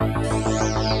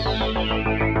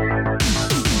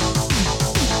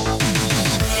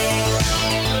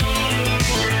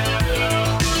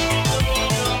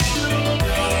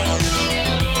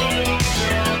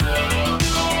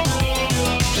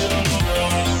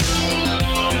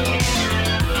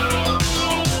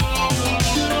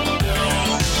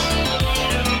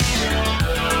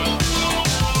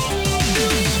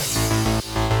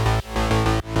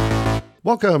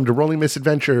Welcome to Rolling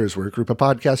Misadventures, where a group of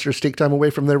podcasters take time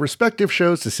away from their respective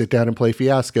shows to sit down and play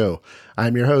Fiasco.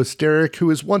 I'm your host, Derek, who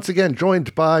is once again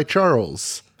joined by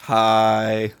Charles.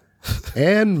 Hi.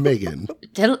 And Megan.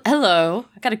 Hello.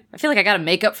 I feel like I gotta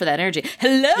make up for that energy.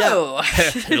 Hello.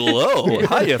 Yeah. Hello.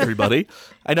 Hi, everybody.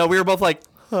 I know we were both like,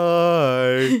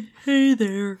 hi. Hey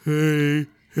there.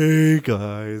 Hey,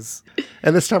 guys.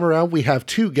 And this time around, we have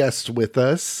two guests with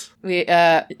us. We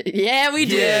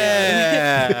do.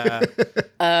 Yeah.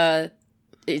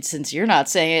 Since you're not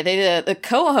saying it, they the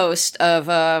co-host of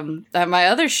my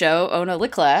other show, Ona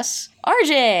Licklass,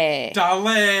 RJ.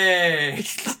 Dale.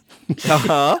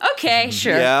 Uh-huh. Okay,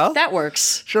 sure. Yeah. That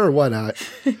works. Sure, why not?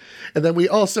 And then we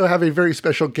also have a very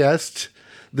special guest,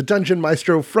 the Dungeon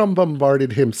Maestro from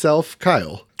Bombarded himself,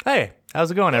 Kyle. Hey,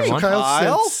 how's it going, everyone?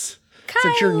 Kyle,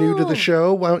 since you're new to the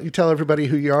show, why don't you tell everybody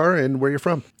who you are and where you're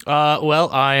from? Well,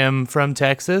 I am from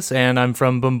Texas, and I'm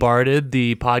from Bombarded,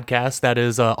 the podcast that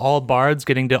is all bards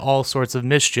getting to all sorts of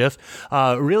mischief.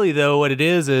 Really, though, what it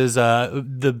is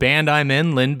the band I'm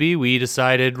in, Lindby, we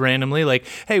decided randomly, like,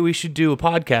 hey, we should do a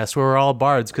podcast where we're all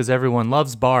bards because everyone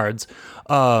loves bards.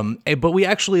 But we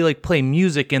actually like play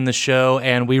music in the show,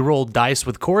 and we roll dice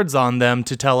with chords on them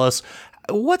to tell us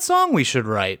what song we should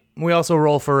write. We also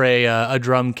roll for a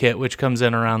drum kit, which comes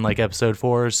in around like episode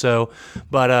 4 or so.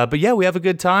 But yeah, we have a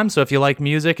good time. So if you like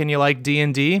music and you like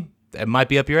D&D, it might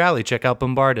be up your alley. Check out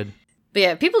Bombarded. But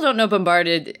yeah, if people don't know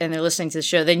Bombarded and they're listening to the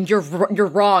show, then you're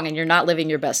wrong and you're not living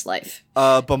your best life.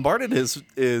 Bombarded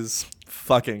is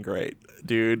fucking great,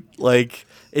 dude. Like,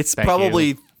 it's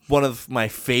probably one of my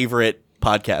favorite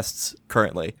podcasts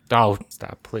currently. Oh,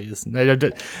 stop, please.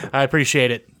 I appreciate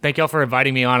it. Thank y'all for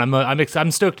inviting me on.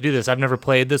 I'm stoked to do this. I've never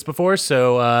played this before,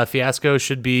 so Fiasco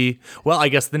should be, well, I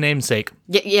guess the namesake.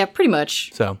 Yeah, pretty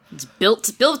much. So it's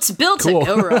built Cool. to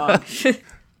go wrong.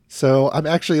 So I'm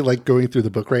actually like going through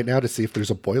the book right now to see if there's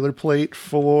a boilerplate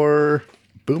for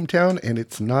Boomtown, and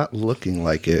it's not looking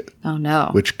like it. Oh no.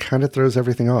 Which kind of throws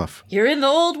everything off. You're in the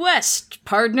Old West,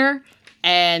 partner,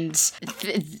 and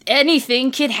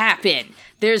anything could happen.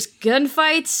 There's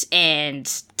gunfights and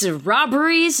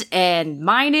robberies and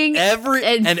mining.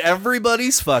 And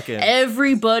everybody's fucking.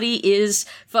 Everybody is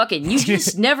fucking. You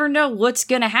just never know what's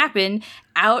gonna happen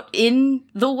out in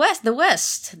the West,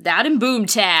 out in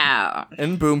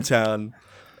Boomtown.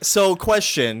 So,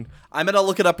 question. I'm going to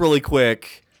look it up really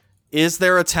quick. Is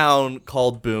there a town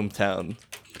called Boomtown?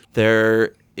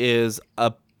 There is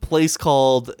a place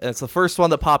called, it's the first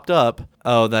one that popped up.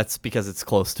 Oh, that's because it's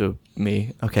close to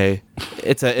me. Okay.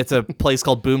 It's a place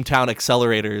called Boomtown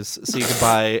Accelerators, so you can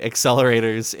buy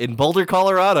accelerators in Boulder,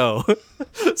 Colorado.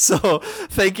 So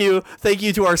thank you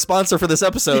to our sponsor for this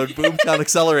episode, Boomtown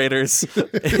Accelerators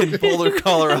in Boulder,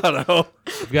 Colorado.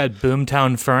 we've got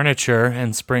Boomtown Furniture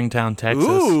in Springtown, Texas.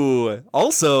 Ooh,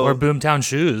 also. Or Boomtown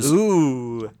Shoes.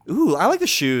 Ooh, I like the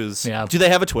shoes. Yeah. Do they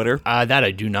have a Twitter? That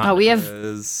I do not. Oh, we have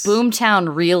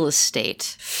Boomtown Real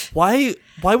Estate. Why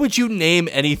would you name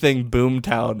anything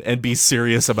Boomtown and be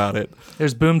serious about it?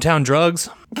 There's Boomtown Drugs.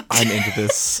 I'm into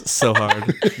this so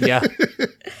hard. Yeah.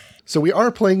 So we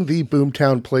are playing the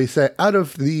Boomtown playset out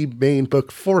of the main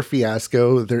book for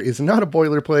Fiasco. There is not a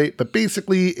boilerplate, but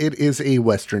basically it is a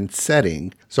Western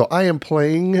setting. So I am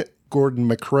playing Gordon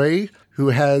McRae, who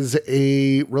has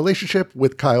a relationship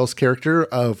with Kyle's character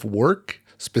of work,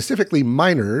 specifically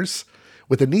miners,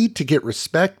 with a need to get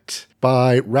respect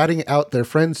by ratting out their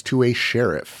friends to a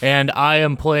sheriff. And I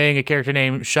am playing a character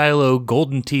named Shiloh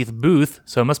Golden Teeth Booth,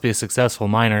 so it must be a successful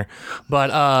miner.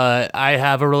 But I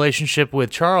have a relationship with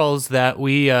Charles that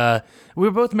we were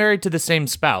both married to the same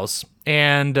spouse,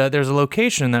 and there's a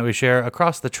location that we share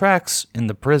across the tracks in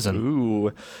the prison.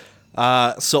 Ooh.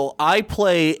 So I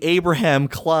play Abraham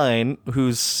Klein,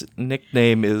 whose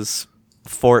nickname is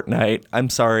Fortnite. I'm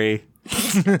sorry.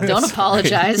 Don't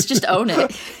apologize, just own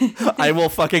it. I will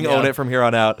fucking own it from here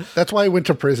on out. That's why he went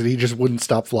to prison. He just wouldn't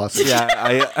stop flossing.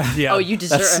 Yeah, Oh, you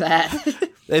deserve that.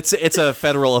 It's a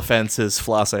federal offense is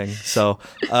flossing. So,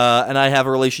 and I have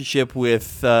a relationship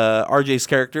with RJ's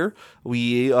character.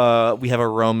 We have a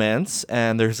romance,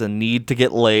 and there's a need to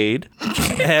get laid,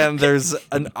 and there's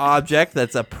an object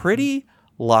that's a pretty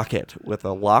locket with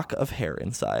a lock of hair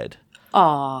inside.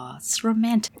 Aw, it's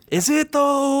romantic. Is it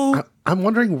though? I'm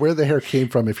wondering where the hair came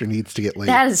from if your needs to get laid.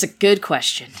 That is a good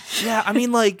question. Yeah, I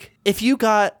mean, like, if you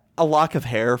got a lock of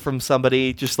hair from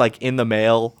somebody just like in the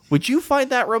mail, would you find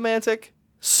that romantic?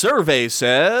 Survey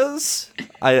says.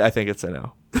 I think it's a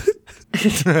no.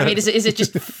 I mean, is it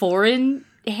just foreign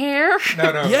hair?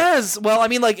 No. Yes. Well, I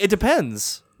mean, like, it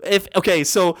depends.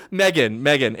 So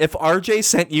Megan, if RJ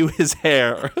sent you his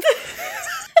hair,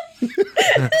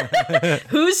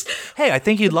 Who's Hey, I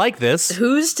think you'd like this.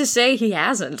 to say he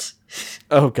hasn't?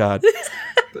 Oh God.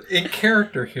 In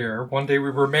character here, one day we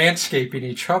were manscaping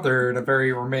each other in a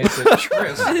very romantic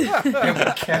tryst, and we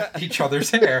kept each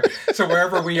other's hair. So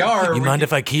wherever we are, You we mind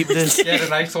if I keep this? get a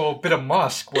nice little bit of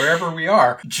musk wherever we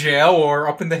are, jail or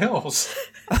up in the hills.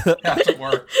 As it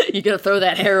were. You gonna throw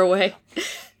that hair away?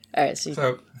 All right,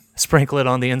 So Sprinkle it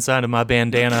on the inside of my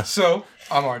bandana.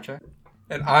 I'm RJ,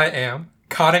 and I am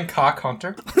Cotton Cock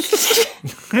Hunter.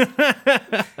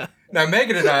 Now,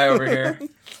 Megan and I over here,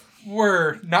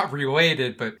 we're not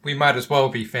related, but we might as well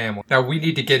be family. Now, we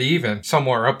need to get even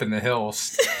somewhere up in the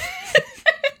hills.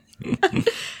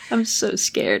 I'm so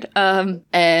scared.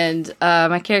 And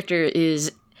my character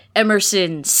is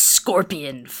Emerson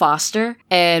Scorpion Foster,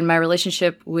 and my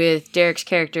relationship with Derek's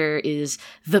character is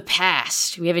the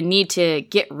past. We have a need to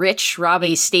get rich, rob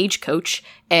a stagecoach,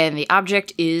 and the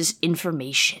object is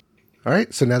information. All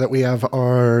right, so now that we have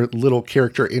our little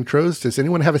character intros, does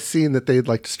anyone have a scene that they'd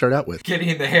like to start out with?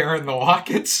 Getting the hair in the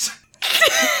lockets.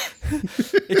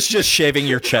 It's just shaving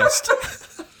your chest.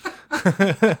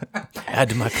 Add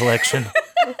to my collection.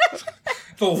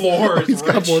 The lore is He's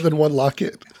got rich. more than one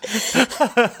locket.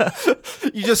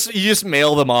 You just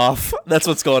mail them off. That's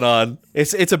what's going on.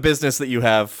 It's a business that you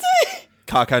have,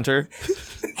 cock hunter.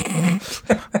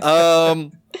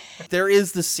 There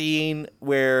is the scene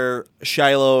where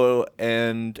Shiloh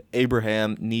and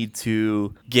Abraham need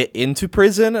to get into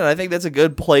prison, and I think that's a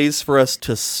good place for us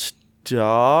to start,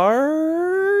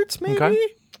 maybe? Okay.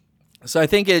 So I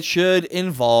think it should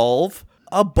involve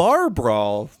a bar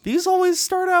brawl. These always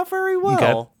start out very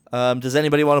well. Does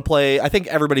anybody want to play? I think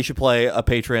everybody should play a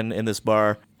patron in this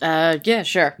bar. Yeah,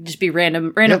 sure. Just be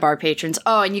random bar patrons.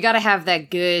 Oh, and you gotta have that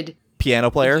good.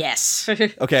 Piano player? Yes.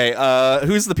 Okay,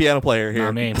 who's the piano player here?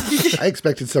 I mean, I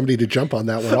expected somebody to jump on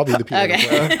that one. I'll be the piano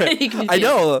player. Okay. You can I do-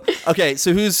 know. Okay,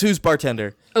 so who's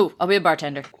bartender? Oh, I'll be a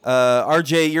bartender.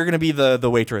 RJ, you're gonna be the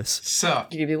waitress. So,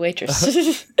 You can be a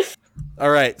waitress. All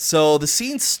right, so the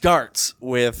scene starts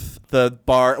with the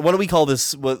bar. What do we call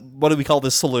this? What do we call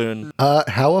this saloon?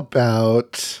 How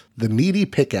about the meaty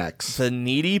pickaxe? The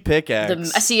Needy Pickaxe.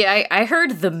 See, I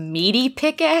heard the meaty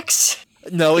pickaxe.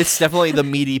 No, it's definitely the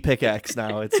Meaty Pickaxe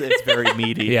now. It's very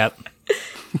meaty. yep.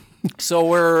 So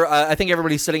we're, I think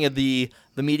everybody's sitting at the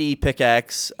Meaty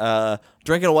Pickaxe,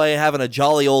 drinking away, having a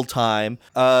jolly old time.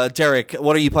 Derek,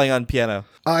 what are you playing on piano?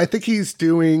 I think he's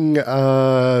doing...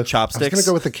 Chopsticks? I was going to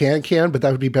go with the can, but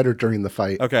that would be better during the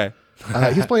fight. Okay.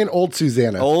 He's playing Old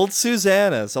Susanna. Old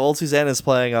Susanna. So Old Susanna's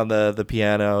playing on the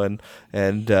piano,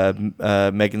 and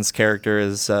Megan's character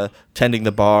is tending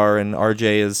the bar, and RJ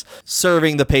is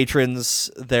serving the patrons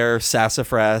their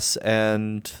sassafras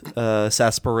and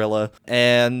sarsaparilla.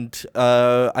 And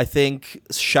I think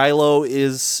Shiloh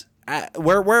is...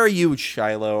 Where are you,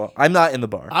 Shiloh? I'm not in the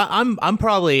bar. I'm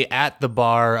probably at the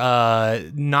bar,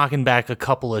 knocking back a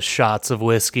couple of shots of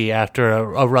whiskey after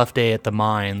a rough day at the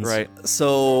mines. Right.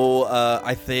 So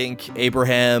I think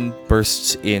Abraham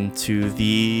bursts into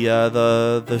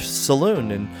the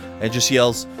saloon and just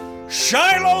yells,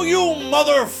 "Shiloh, you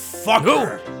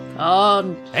motherfucker!"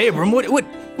 Hey, Abram,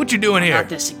 what you doing here? Not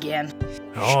this again.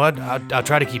 Oh, I'll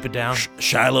try to keep it down.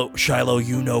 Shiloh,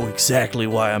 you know exactly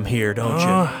why I'm here, don't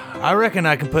I reckon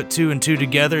I can put 2 and 2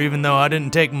 together, even though I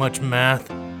didn't take much math.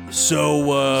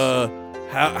 So,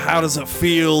 how does it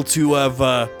feel to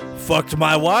have fucked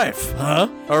my wife, huh?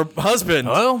 Or husband?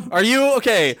 Well- Are you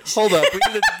okay? Hold up, we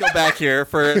need to go back here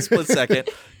for a split second.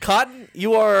 Cotton,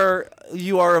 you are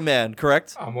a man,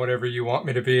 correct? I'm whatever you want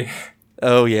me to be.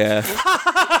 Oh yeah.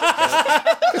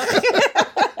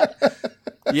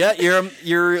 Yeah,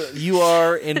 you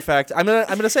are in fact. I'm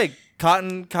gonna say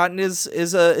Cotton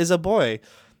is a boy.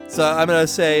 So I'm gonna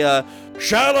say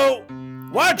Shiloh,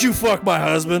 why'd you fuck my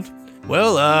husband?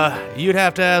 Well, you'd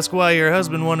have to ask why your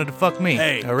husband wanted to fuck me.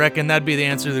 Hey. I reckon that'd be the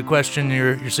answer to the question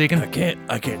you're seeking. I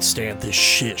can't stand this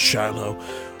shit, Shiloh.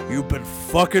 You've been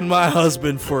fucking my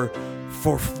husband for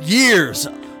years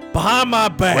behind my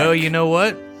back. Well, you know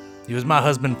what? He was my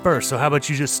husband first, so how about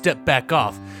you just step back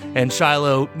off? And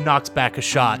Shiloh knocks back a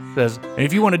shot. Says, and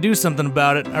if you want to do something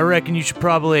about it, I reckon you should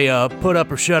probably put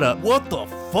up or shut up. What the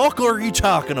fuck are you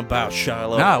talking about,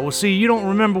 Shiloh? Nah, well, see, you don't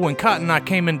remember when Cotton and I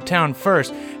came into town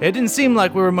first. It didn't seem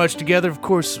like we were much together. Of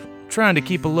course, trying to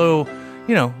keep a low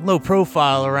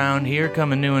profile around here,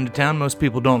 coming new into town. Most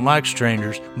people don't like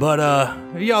strangers. But,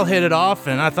 y'all hit it off,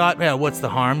 and I thought, yeah, what's the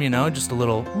harm, just a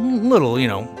little,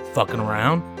 fucking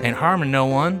around. Ain't harming no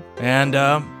one. And,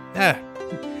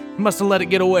 must have let it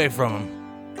get away from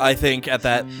him. I think at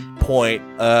that point,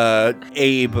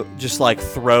 Abe just like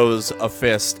throws a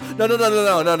fist.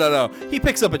 No. He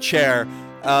picks up a chair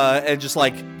and just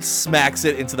like smacks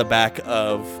it into the back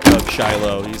of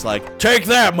Shiloh. He's like, "Take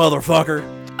that, motherfucker!"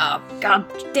 Oh, god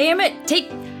damn it!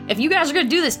 If you guys are gonna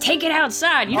do this, take it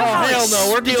outside. You know how Hell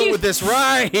no, we're dealing with this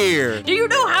right here. Do you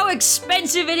know how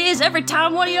expensive it is every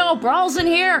time one of y'all brawls in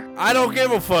here? I don't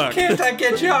give a fuck. Can't that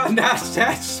get you on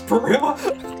that's for real?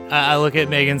 I look at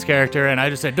Megan's character and I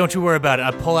just said, "Don't you worry about it."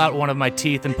 I pull out one of my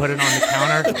teeth and put it on the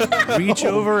counter, reach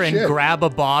over and shit. grab a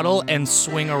bottle and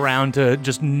swing around to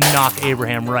just knock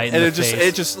Abraham right in the face.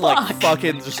 It just like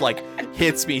fucking just like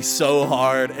hits me so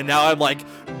hard, and now I'm like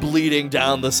bleeding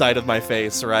down the side of my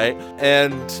face, right?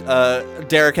 And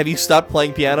Derek, have you stopped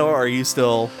playing piano, or are you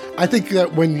still? I think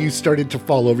that when you started to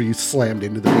fall over, you slammed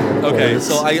into the piano. Okay, chords.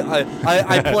 so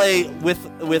I play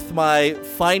with my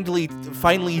finely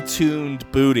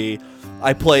tuned booty.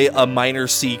 I play a minor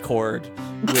C chord,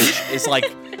 which is like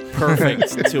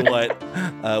perfect to what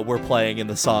we're playing in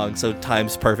the song. So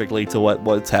times perfectly to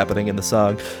what's happening in the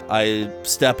song. I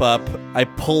step up. I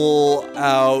pull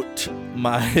out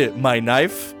my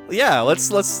knife. Yeah, let's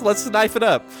knife it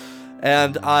up.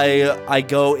 And I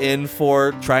go in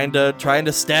for trying to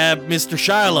stab Mr.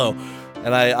 Shiloh.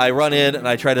 And I run in and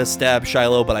I try to stab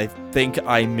Shiloh, but I think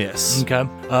I miss. Okay.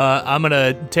 I'm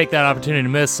gonna take that opportunity to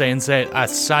miss and say I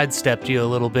sidestepped you a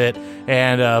little bit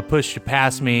and pushed you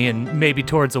past me and maybe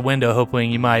towards a window,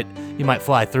 hoping you might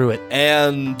fly through it.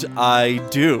 And I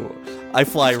do. I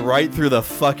fly right through the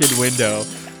fucking window.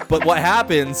 But what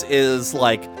happens is,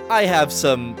 like, I have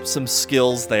some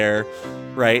skills there,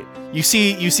 right? You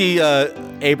see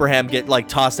Abraham get like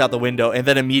tossed out the window and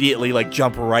then immediately like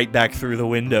jump right back through the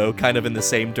window, kind of in the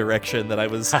same direction that I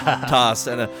was tossed.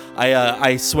 And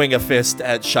I swing a fist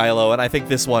at Shiloh, and I think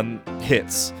this one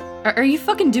hits. Are you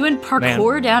fucking doing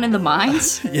parkour down in the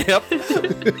mines? Yep.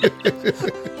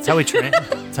 That's how we train.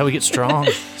 That's how we get strong.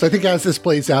 So I think as this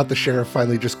plays out, the sheriff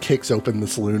finally just kicks open the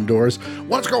saloon doors.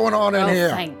 What's going on in here?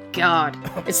 Thank God.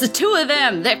 It's the two of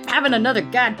them. They're having another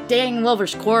goddamn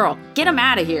lover's quarrel. Get them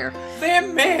out of here.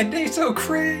 Them man, they so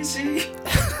crazy.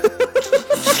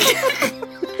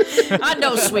 I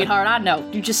know, sweetheart, I know.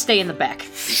 You just stay in the back.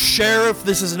 Sheriff,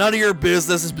 this is none of your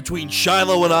business. It's between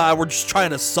Shiloh and I. We're just trying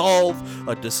to solve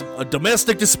a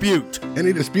domestic dispute.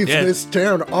 Any disputes in this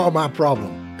town are my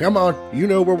problem. Come on, you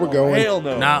know where we're going. Hell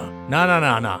no.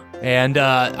 No. And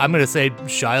I'm gonna say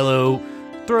Shiloh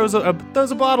throws a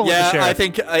bottle at the sheriff. I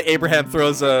think Abraham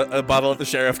throws a bottle at the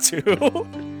sheriff too.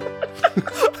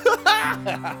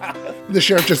 The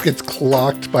sheriff just gets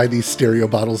clocked by these stereo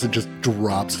bottles and just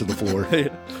drops to the floor.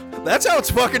 That's how it's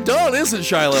fucking done, isn't it,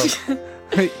 Shiloh?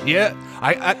 Yeah,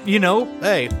 I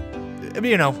hey,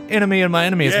 enemy and my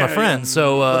enemy is my friend.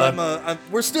 So But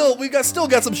we still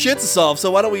got some shit to solve. So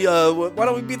why don't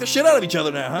we beat the shit out of each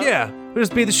other now, huh? yeah, we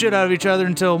just beat the shit out of each other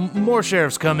until more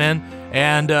sheriffs come in,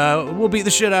 and we'll beat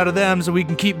the shit out of them so we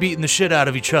can keep beating the shit out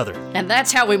of each other. And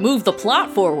that's how we move the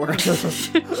plot forward.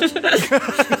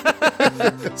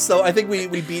 So I think we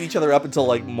beat each other up until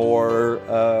like more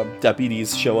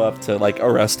deputies show up to like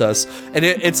arrest us, and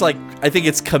it's like I think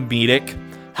it's comedic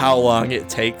how long it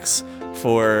takes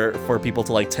for people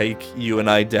to like take you and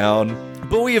I down,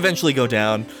 but we eventually go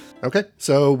down. Okay,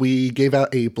 so we gave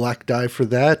out a black die for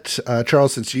that.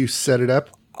 Charles, since you set it up.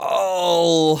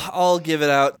 I'll give it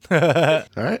out. All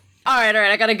right. All right,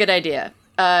 I got a good idea.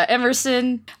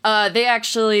 Emerson, they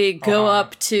actually go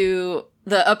up to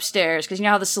the upstairs, because you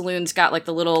know how the saloon's got like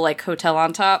the little like hotel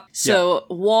on top? So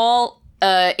while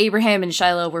Abraham and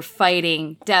Shiloh were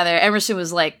fighting down there, Emerson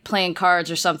was like playing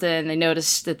cards or something, and they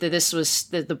noticed that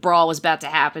the brawl was about to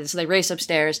happen. So they race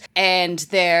upstairs, and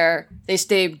they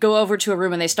go over to a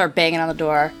room and they start banging on the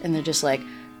door, and they're just like,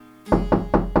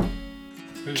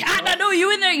 God, I know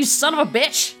you in there, you son of a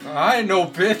bitch! I ain't no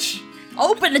bitch.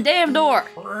 Open the damn door!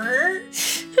 Do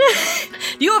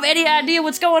you have any idea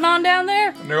what's going on down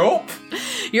there? Nope.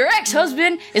 Your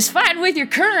ex-husband is fighting with your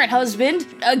current husband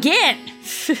again.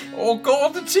 Oh, go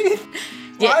up the teeth.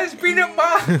 Why is beating up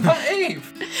my aim?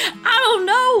 I don't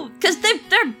know, because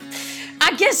they're.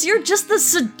 I guess you're just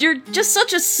you're just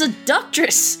such a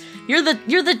seductress. You're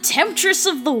the temptress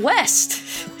of the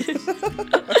West.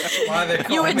 Why they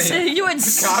call me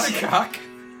Cock?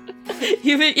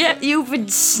 You've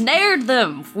ensnared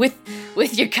them with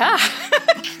your cock.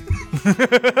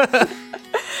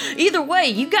 Either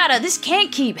way, this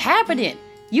can't keep happening.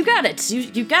 You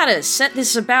gotta set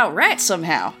this about right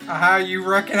somehow. How you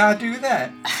reckon I do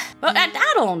that? Well,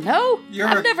 I don't know.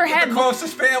 I've never had the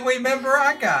closest family member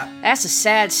I got. That's a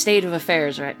sad state of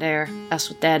affairs right there. That's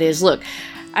what that is. Look,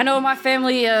 I know my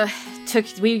family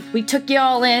we took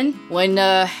y'all in when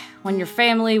when your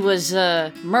family was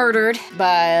murdered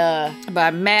by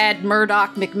Mad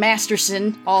Murdoch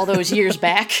McMasterson all those years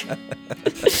back.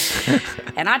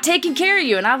 And I've taken care of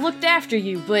you and I've looked after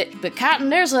you, but Cotton,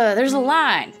 there's a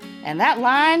line. And that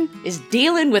line is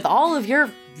dealing with all of your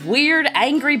weird,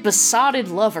 angry, besotted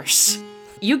lovers.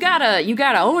 You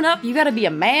gotta own up, you gotta be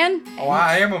a man. Oh,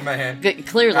 I am a man.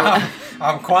 Clearly.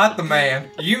 I'm quite the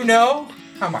man. You know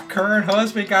how my current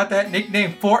husband got that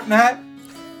nickname Fortnite?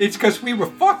 It's because we were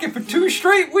fucking for 2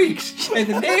 straight weeks, and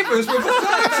the neighbors were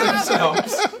beside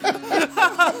themselves.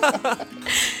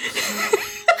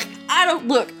 I don't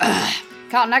look,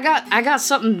 Cotton. I got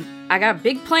something. I got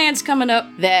big plans coming up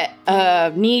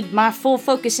that need my full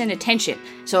focus and attention.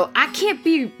 So I can't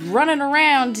be running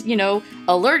around,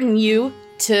 alerting you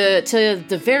to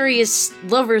the various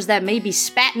lovers that may be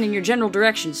spatting in your general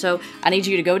direction. So I need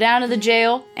you to go down to the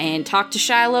jail and talk to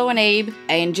Shiloh and Abe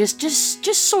and just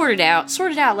sort it out.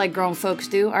 Sort it out like grown folks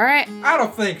do, all right? I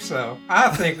don't think so. I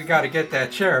think we gotta get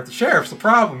that sheriff. The sheriff's the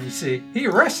problem, you see. He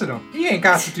arrested him. He ain't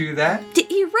got to do that.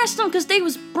 He arrested them because they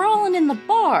was brawling in the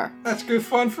bar. That's good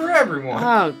fun for everyone.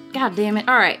 Oh, god damn it.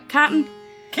 All right, Cotton.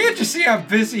 Can't you see I'm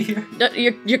busy here?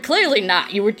 You're clearly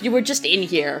not. You were just in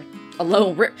here.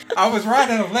 Alone. I was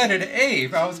writing a letter to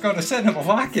Abe. I was going to send him a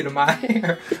locket of my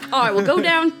hair. All right, well, go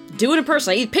down, do it in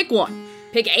person. You pick one.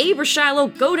 Pick Abe or Shiloh.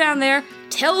 Go down there.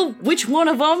 Tell which one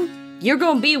of them you're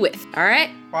going to be with. All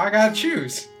right? Well, I got to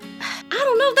choose. I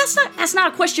don't know. That's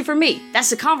not a question for me.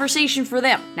 That's a conversation for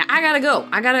them. Now I gotta go.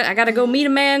 I gotta go meet a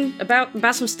man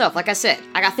about some stuff. Like I said,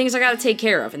 I got things I gotta take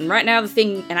care of. And right now the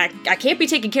thing, and I can't be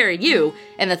taking care of you.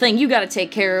 And the thing you gotta take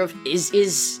care of is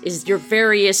your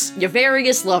various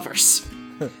lovers.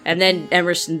 And then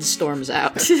Emerson storms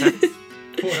out.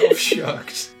 Well,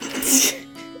 shucks.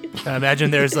 I imagine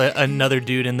there's another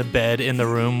dude in the bed in the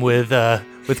room with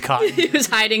Cotton. He was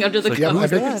hiding under the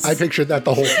covers. I pictured that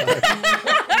the whole time.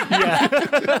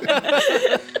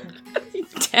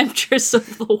 Temptress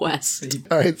of the West.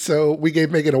 All right, so we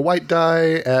gave Megan a white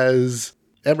die as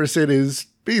Emerson is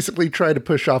basically trying to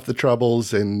push off the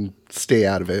troubles and stay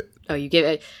out of it. Oh, you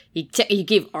gave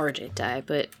RJ die,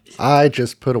 but I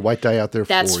just put a white die out there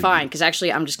for you. That's fine, because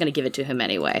actually I'm just going to give it to him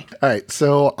anyway. All right,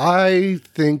 so I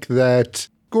think that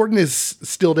Gordon is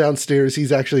still downstairs.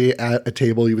 He's actually at a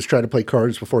table. He was trying to play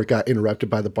cards before it got interrupted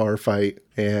by the bar fight.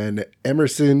 And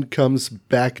Emerson comes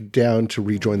back down to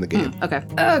rejoin the game.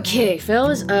 Okay,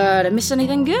 fellas. Did I miss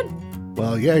anything good?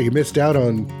 Well, yeah, you missed out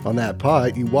on that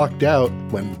pot. You walked out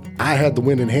when I had the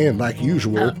win in hand, like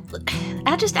usual.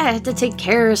 I had to take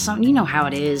care of something. You know how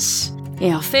it is.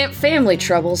 Family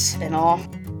troubles and all.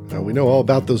 We know all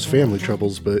about those family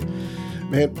troubles, but...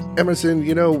 Man, Emerson,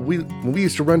 when we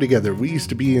used to run together, we used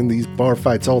to be in these bar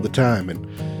fights all the time, and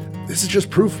this is just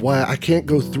proof why I can't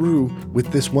go through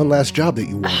with this one last job that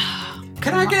you want.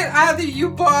 Can I get either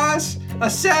you boys a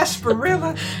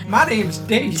sarsaparilla? My name's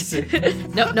Daisy.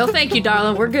 No, thank you,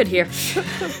 darling. We're good here.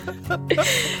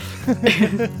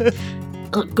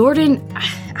 Look, Gordon,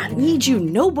 I need you.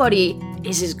 No one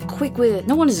is as quick with a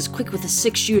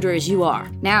 6-shooter as you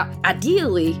are. Now,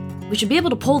 ideally, we should be able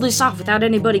to pull this off without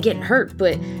anybody getting hurt,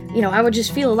 but, I would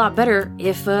just feel a lot better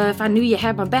if I knew you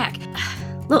had my back.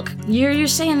 Look, you're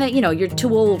saying that, you're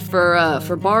too old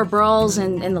for bar brawls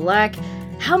and the like.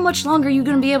 How much longer are you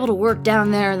gonna be able to work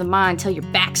down there in the mine till your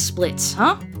back splits,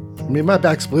 huh? I mean, my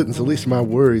back splitting's the least of my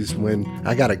worries when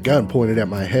I got a gun pointed at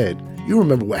my head. You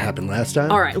remember what happened last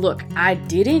time? All right, look, I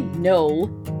didn't know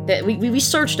that we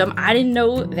searched him. I didn't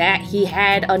know that he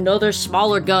had another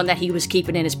smaller gun that he was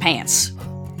keeping in his pants.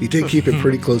 He did keep it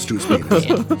pretty close to his penis.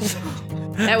 Yeah.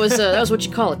 That was what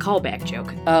you call a callback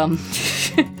joke.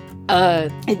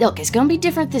 Look, it's gonna be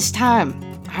different this time.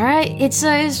 All right, it's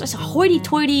a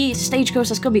hoity-toity stagecoach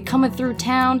that's gonna be coming through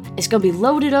town. It's gonna be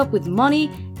loaded up with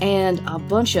money and a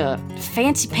bunch of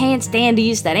fancy pants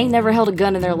dandies that ain't never held a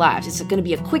gun in their lives. It's gonna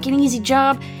be a quick and easy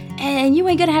job, and you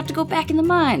ain't gonna have to go back in the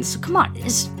mines. So come on,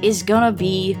 it's gonna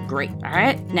be great. All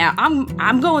right. Now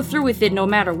I'm going through with it no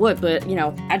matter what, but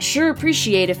I'd sure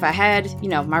appreciate if I had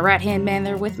my right-hand man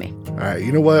there with me. All right.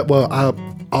 You know what? Well,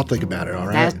 I'll think about it. All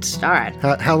right. That's all right.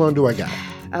 How long do I got?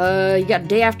 You got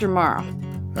day after tomorrow.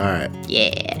 All right.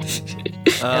 Yeah.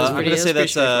 I'm gonna say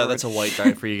that's a white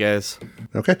die for you guys.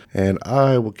 Okay, and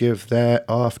I will give that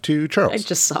off to Charles. I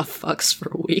just saw fucks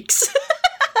for weeks.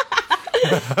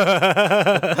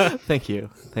 Thank you.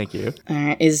 All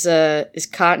right, is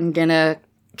Cotton gonna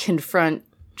confront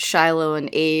Shiloh and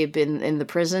Abe in the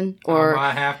prison, or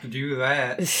I might have to do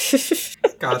that?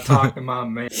 Gotta talk to my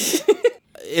man.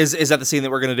 Is that the scene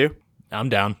that we're gonna do? I'm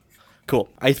down. Cool.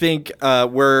 I think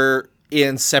we're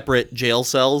in separate jail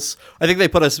cells. I think they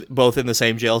put us both in the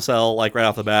same jail cell, like right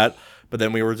off the bat. but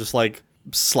then we were just like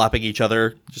slapping each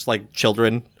other, just like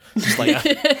children, just like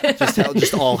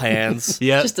just all hands.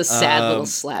 Yeah. Just a sad little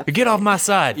slap. Get off my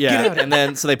side. Yeah, and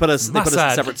then so they put us in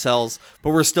side. separate cells,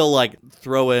 but we're still like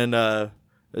throwing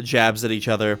jabs at each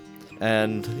other.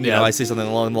 And you know, I say something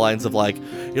along the lines of like,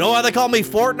 you know why they call me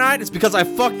Fortnite? It's because I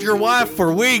fucked your wife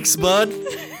for weeks, bud.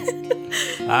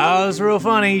 Oh, it's real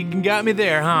funny. You got me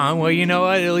there, huh? Well, you know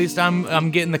what? At least I'm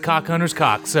getting the cock hunter's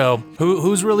cock. So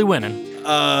who's really winning?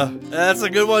 That's a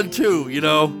good one too. You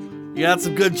know, you got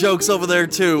some good jokes over there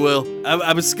too. Will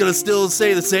I was gonna still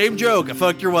say the same joke. I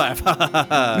fucked your wife.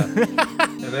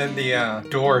 And then the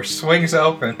door swings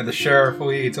open and the sheriff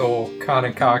leads old Con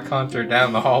and Cock Hunter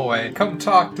down the hallway. Come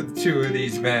talk to the two of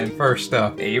these men. First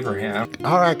up, Abraham.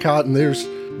 All right, Cotton, there's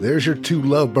your two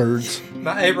lovebirds.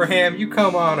 Now, Abraham, you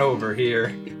come on over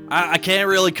here. I can't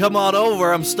really come on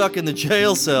over. I'm stuck in the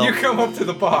jail cell. You come up to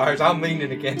the bars. I'm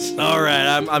leaning against you. All right,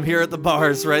 I'm here at the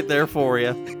bars right there for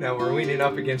you. Now we're leaning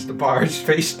up against the bars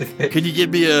face to face. Can you give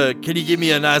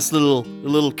me a nice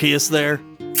little kiss there?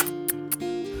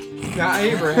 Now,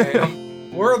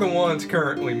 Abraham, we're the ones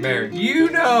currently married. You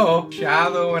know,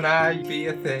 Shiloh and I be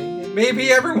a thing.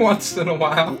 Maybe every once in a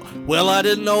while. Well, I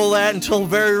didn't know that until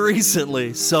very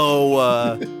recently,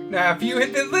 so, Now, if you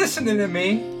had been listening to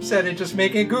me, instead of just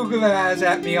making Google eyes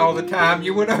at me all the time,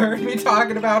 you would have heard me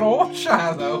talking about old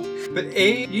Shiloh. But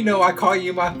Abe, you know I call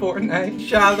you my Fortnite.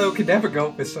 Shiloh could never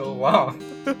go for so long.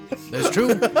 That's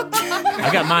true. I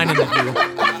got mine in the view.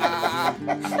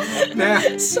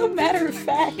 Now, So matter of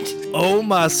fact. oh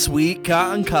my sweet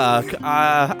cotton cock,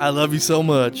 I love you so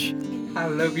much. I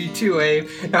love you too, Abe.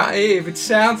 Now, Abe, it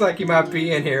sounds like you might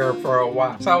be in here for a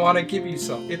while, so I want to give you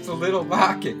some. It's a little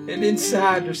locket, and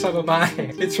inside there's some of my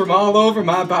hair. It's from all over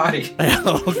my body.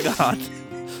 Oh God.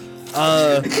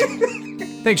 I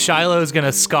think Shiloh's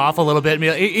gonna scoff a little bit. And be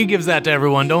like, he gives that to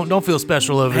everyone. Don't feel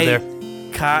special over Hey, there.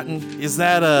 Cotton, is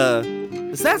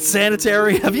that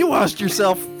sanitary? Have you washed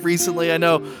yourself recently? I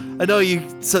know you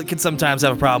can sometimes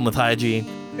have a problem with hygiene.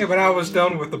 And when I was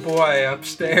done with the boy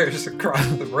upstairs across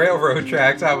the railroad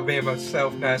tracks, I would be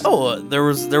myself nice. Oh, there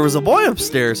was a boy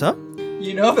upstairs, huh?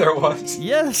 You know there was.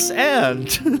 Yes, and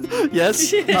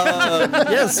yes,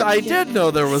 I did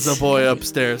know there was a boy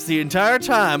upstairs the entire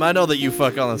time. I know that you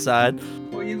fuck on the side.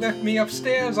 Well, you left me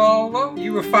upstairs all alone.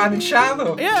 You were finding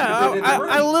Shiloh. Yeah,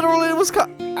 I literally I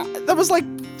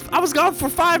was gone for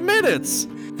 5 minutes.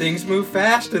 Things move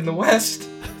fast in the West.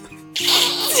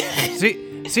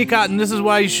 See, Cotton, this is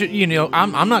why you should,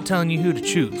 I'm not telling you who to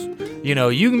choose.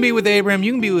 You can be with Abraham,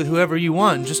 you can be with whoever you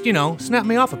want. Just, snap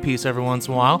me off a piece every once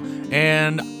in a while.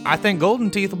 And I think Golden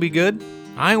Teeth will be good.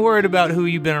 I ain't worried about who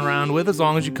you've been around with as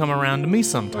long as you come around to me Well,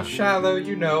 sometime. Shiloh,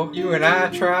 you and I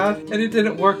tried, and it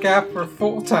didn't work out for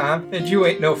full time, and you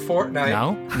ain't no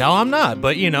Fortnite. No, I'm not.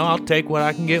 But, I'll take what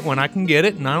I can get when I can get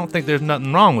it, and I don't think there's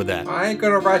nothing wrong with that. I ain't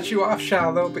gonna write you off,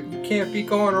 Shiloh, but you can't be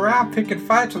going around picking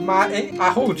fights with my aim. I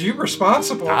hold you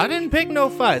responsible. I didn't pick no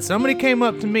fight. Somebody came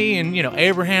up to me and,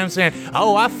 Abraham saying,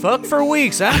 oh, I fucked for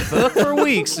weeks.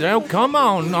 Oh, come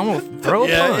on. I'm going to throw a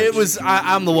punch. It was.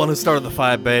 I'm the one who started the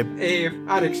fight, babe. Abe,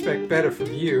 I'd expect better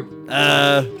from you.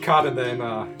 Cotton then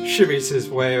shimmies his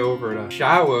way over to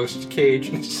Shiloh's cage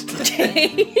and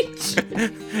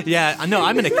Yeah, no,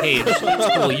 I'm in a cage.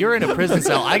 It's cool. You're in a prison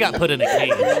cell. I got put in a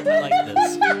cage. I like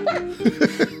this.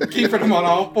 keeping him on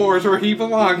all fours where he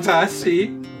belongs, I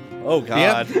see. Oh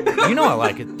God. Yep. I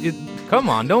like it. Come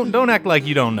on, don't act like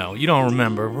you don't know. You don't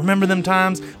remember. Remember them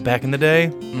times back in the day?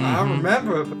 I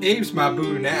remember, but Abe's my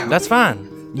boo now. That's fine.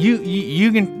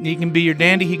 He can be your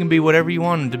dandy. He can be whatever you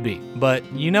want him to be. But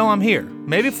I'm here.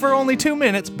 Maybe for only 2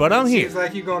 minutes, but I'm here. Seems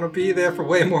like you're gonna be there for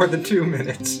way more than 2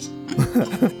 minutes.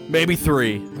 Maybe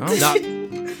 3. Oh,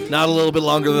 Not a little bit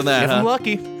longer than that, if huh? I'm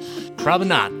lucky. Probably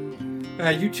not.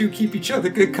 You two keep each other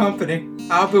good company.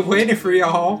 I'll be waiting for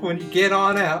y'all when you get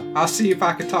on out. I'll see if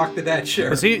I can talk to that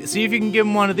sheriff. See if you can give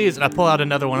him one of these, and I pull out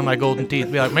another one of my golden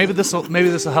teeth. Be like, maybe this will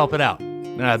help it out.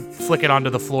 And I flick it onto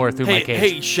the floor through my cage.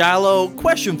 Hey, Shiloh,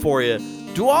 question for you.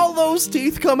 Do all those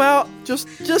teeth come out? Just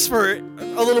for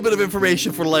a little bit of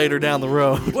information for later down the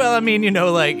road. Well,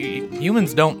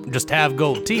 humans don't just have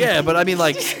gold teeth. Yeah, but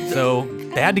So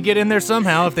they had to get in there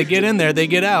somehow. If they get in there, they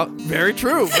get out. Very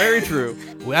true, very true.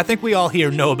 I think we all here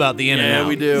know about the in and out. Yeah,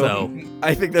 we do. So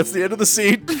I think that's the end of the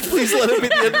scene. Please let it be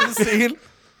the end of the scene.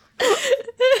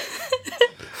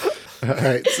 All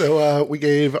right, so we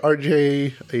gave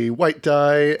RJ a white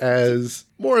die as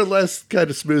more or less kind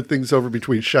of smooth things over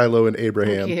between Shiloh and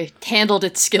Abraham. You handled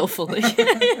it skillfully.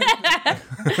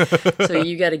 So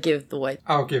you got to give the white.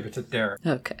 I'll give it to Derek.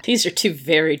 Okay. These are two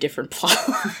very different plot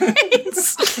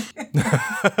lines.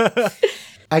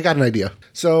 I got an idea.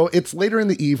 So it's later in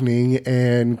the evening,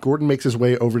 and Gordon makes his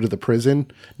way over to the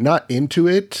prison, not into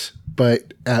it,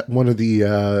 but at one of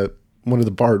the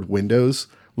barred windows,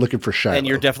 looking for Shiloh. And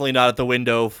you're definitely not at the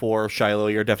window for Shiloh.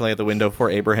 You're definitely at the window for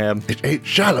Abraham. Hey,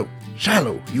 Shiloh,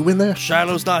 you in there?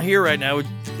 Shiloh's not here right now.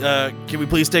 Can we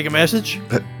please take a message?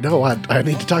 No, I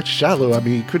need to talk to Shiloh. I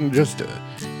mean, he couldn't just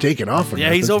take it off or Yeah,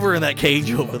 nothing. he's over in that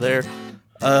cage over there.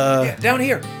 Yeah, down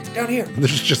here.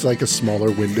 There's just like a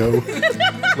smaller window,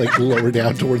 like lower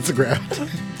down towards the ground.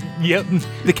 Yep,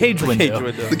 the cage window.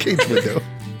 The cage window.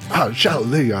 Oh, Shiloh,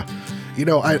 there you are. You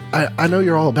know, I know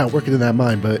you're all about working in that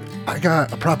mine, but I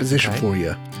got a proposition for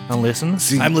you. Now listen.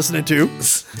 See, I'm listening too.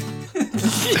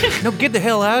 No, get the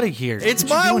hell out of here. It's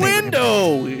my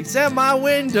window. It's at my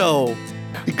window.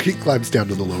 he climbs down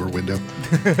to the lower window.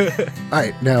 All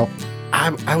right, now,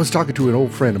 I was talking to an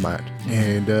old friend of mine,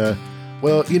 and,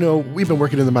 well, you know, we've been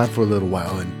working in the mine for a little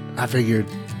while, and I figured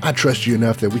I trust you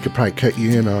enough that we could probably cut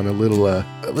you in on a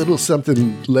little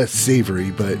something less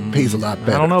savory, but pays a lot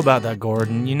better. I don't know about that,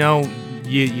 Gordon. You know,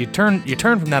 you turned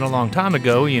from that a long time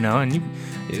ago. You know, and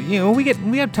you know we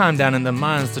have time down in the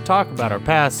mines to talk about our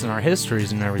pasts and our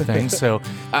histories and everything. So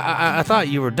I thought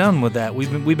you were done with that.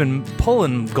 We've been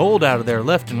pulling gold out of there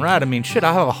left and right. I mean, shit,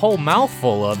 I have a whole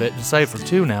mouthful of it to save for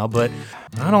two now, but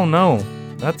I don't know.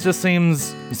 That just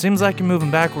seems like you're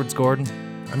moving backwards, Gordon.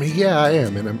 I mean, yeah, I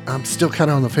am, and I'm still kind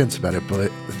of on the fence about it,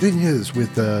 but the thing is,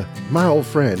 with my old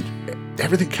friend,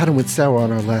 everything kind of went sour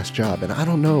on our last job, and I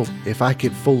don't know if I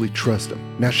could fully trust him.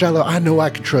 Now, Shiloh, I know I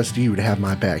can trust you to have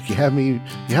my back. You have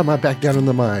my back down in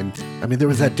the mine. I mean, there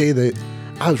was that day that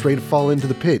I was ready to fall into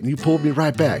the pit, and you pulled me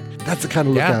right back. That's the kind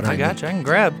of lookout I got you. I can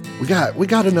grab. We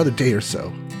got another day or so.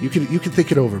 You can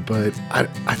think it over, but I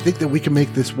think that we can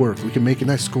make this work. We can make a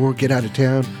nice score, get out of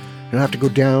town. You don't have to go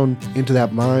down into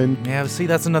that mine. Yeah, see,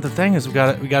 that's another thing is we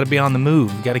got to be on the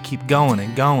move. We got to keep going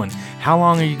and going. How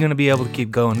long are you going to be able to keep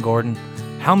going, Gordon?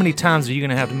 How many times are you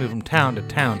going to have to move from town to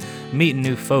town, meeting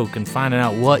new folk and finding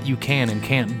out what you can and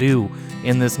can't do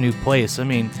in this new place? I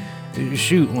mean,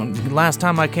 shoot, last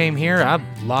time I came here, I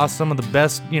lost some of the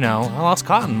best, I lost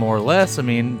cotton more or less. I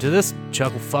mean, to this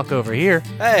chuckle fuck over here.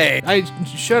 Hey,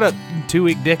 Shut up,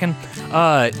 2-week dickin'.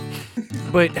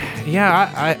 But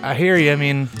yeah, I hear you. I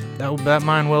mean, that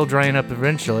mine will drain up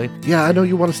eventually. Yeah, I know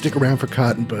you want to stick around for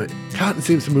cotton, but cotton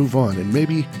seems to move on, and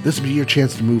maybe this will be your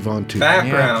chance to move on too.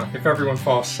 Background. If everyone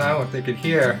falls silent, they could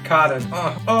hear Cotton.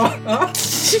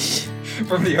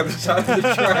 From the other side of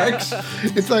the tracks.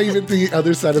 It's not even the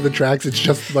other side of the tracks, it's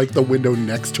just like the window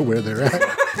next to where they're at.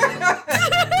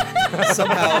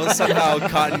 somehow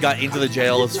Cotton got into the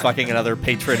jail as fucking another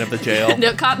patron of the jail.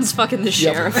 No, Cotton's fucking the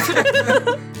sheriff.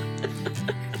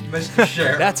 Mr.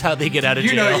 Sheriff. That's how they get out of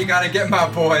jail. You know you gotta get my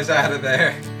boys out of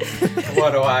there.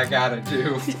 What do I gotta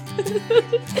do?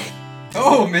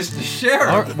 Oh, Mr. Sheriff.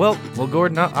 All right, well,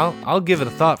 Gordon, I'll give it a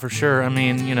thought for sure. I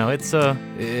mean, it's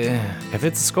if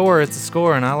it's a score, it's a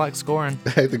score, and I like scoring.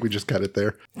 I think we just got it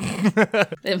there.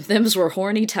 Them's were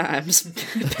horny times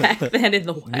back then in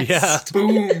the West. Yeah.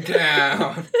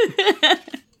 Boomtown.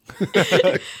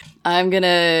 I'm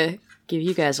gonna give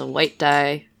you guys a white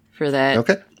die for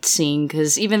that scene,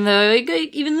 because even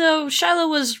though Shiloh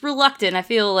was reluctant, I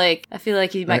feel like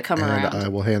he might come around. I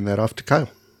will hand that off to Kyle.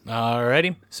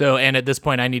 Alrighty. So, and at this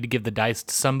point, I need to give the dice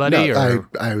to somebody, No, or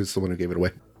I was the one who gave it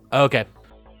away. Okay.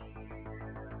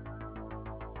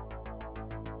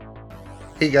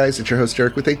 Hey guys, it's your host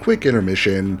Derek with a quick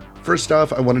intermission. First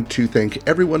off, I wanted to thank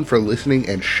everyone for listening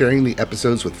and sharing the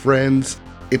episodes with friends.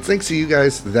 It's thanks to you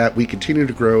guys that we continue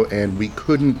to grow, and we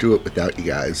couldn't do it without you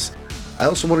guys. I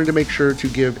also wanted to make sure to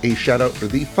give a shout out for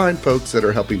the fine folks that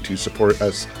are helping to support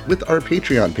us with our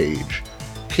Patreon page.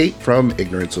 Kate from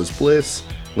Ignorance Was Bliss,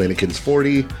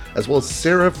 Lanakins40, as well as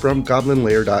Sarah from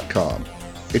GoblinLair.com.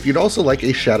 If you'd also like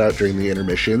a shout out during the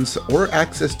intermissions or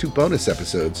access to bonus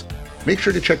episodes, make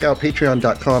sure to check out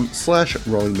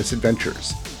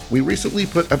patreon.com/rollingmisadventures. We recently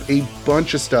put up a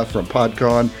bunch of stuff from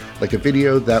PodCon, like a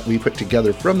video that we put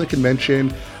together from the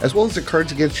convention, as well as a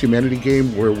Cards Against Humanity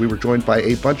game where we were joined by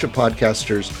a bunch of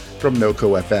podcasters from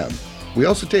NoCo FM. We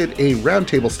also did a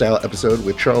roundtable style episode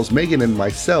with Charles Megan and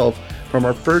myself from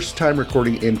our first time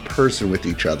recording in person with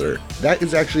each other. That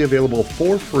is actually available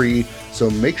for free, so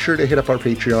make sure to hit up our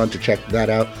Patreon to check that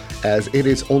out, as it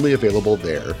is only available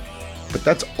there. But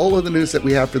that's all of the news that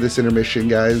we have for this intermission,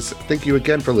 guys. Thank you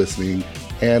again for listening,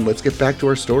 and let's get back to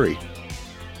our story.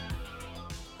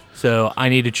 So I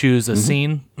need to choose a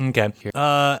scene. Okay.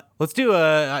 Let's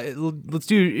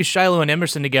do Shiloh and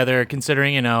Emerson together,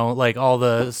 considering, like all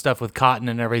the stuff with Cotton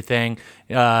and everything.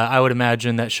 I would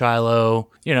imagine that Shiloh,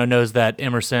 knows that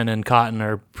Emerson and Cotton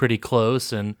are pretty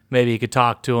close, and maybe he could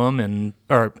talk to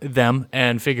them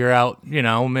and figure out,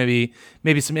 maybe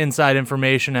some inside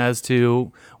information as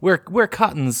to where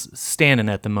Cotton's standing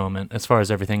at the moment as far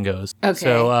as everything goes. Okay.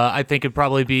 So I think it'd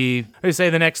probably be, say,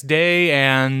 the next day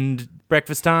and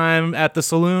breakfast time at the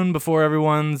saloon before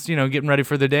everyone's, getting ready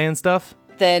for the day and stuff.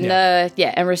 Then,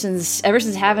 Emerson's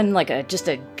having like just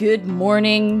a good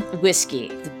morning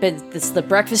whiskey. It's the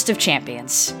breakfast of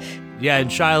champions. Yeah, and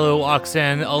Shiloh walks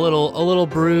in a little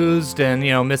bruised and,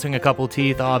 missing a couple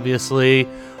teeth, obviously,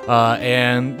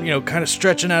 and, kind of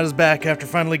stretching out his back after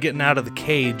finally getting out of the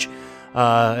cage,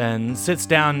 and sits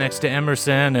down next to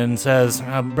Emerson and says,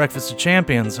 breakfast of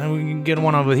champions, and we can get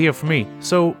one over here for me.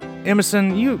 So,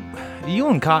 Emerson, you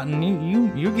and Cotton,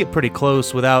 you get pretty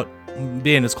close without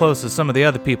being as close as some of the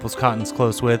other people's Cotton's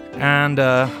close with, and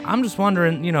I'm just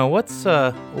wondering, what's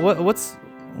the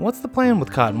plan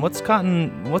with Cotton? What's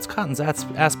Cotton's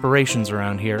aspirations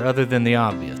around here, other than the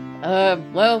obvious?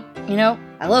 Well,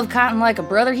 I love Cotton like a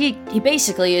brother. He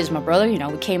basically is my brother.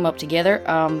 We came up together.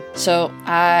 So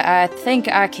I think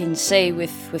I can say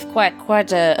with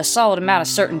quite a solid amount of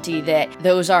certainty that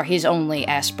those are his only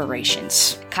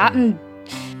aspirations. Cotton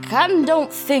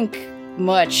don't think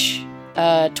much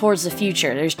towards the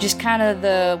future. There's just kind of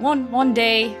the one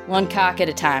day, one cock at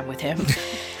a time with him.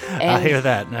 And, I hear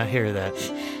that.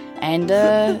 And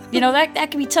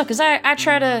that can be tough because I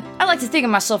like to think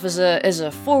of myself as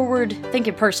a forward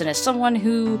thinking person, as someone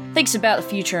who thinks about the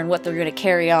future and what they're going to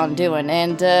carry on doing.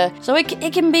 And so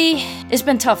it's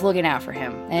been tough looking out for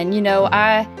him. And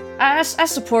I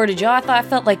supported you. I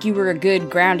felt like you were a good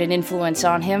grounding influence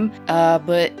on him.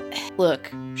 But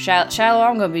look, Shiloh,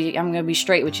 I'm gonna be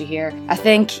straight with you here. I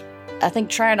think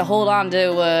trying to hold on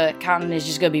to Cotton is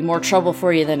just gonna be more trouble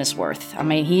for you than it's worth. I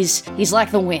mean, he's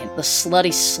like the wind, the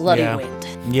slutty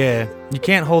wind. Yeah, you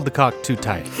can't hold the cock too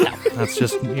tight. No. That's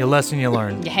just a lesson you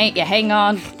learn. You hang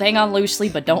on loosely,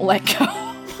 but don't let go.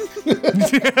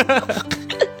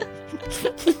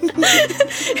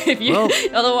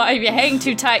 Otherwise, if you hang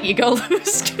too tight, you go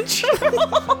lose control.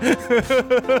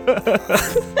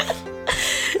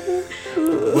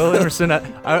 Well, Emerson,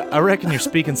 I reckon you're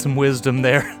speaking some wisdom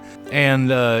there.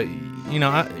 And,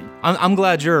 I'm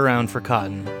glad you're around for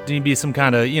Cotton. You'd be some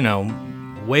kind of,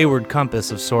 wayward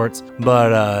compass of sorts.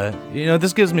 But,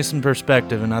 this gives me some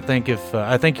perspective, and I think you're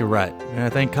right. And I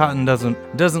think Cotton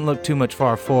doesn't look too much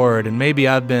far forward, and maybe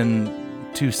I've been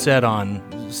too set on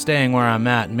staying where I'm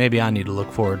at, and maybe I need to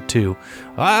look forward too.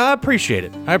 I appreciate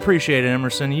it.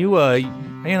 Emerson.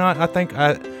 I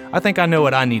think I know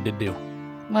what I need to do.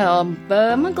 Well,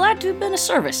 I'm glad to have been of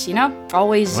service,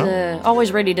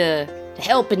 Always ready to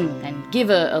help and give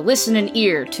a listening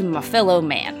ear to my fellow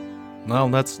man. Well,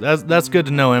 that's good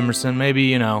to know, Emerson.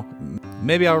 Maybe I'll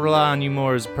rely on you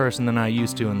more as a person than I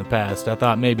used to in the past. I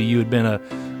thought maybe you had been a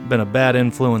bad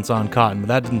influence on Cotton, but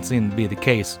that didn't seem to be the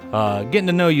case. Getting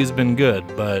to know you's been good,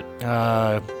 but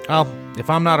if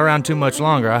I'm not around too much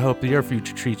longer, I hope that your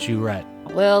future treats you right.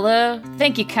 Well,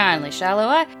 thank you kindly, Shiloh.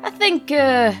 I think,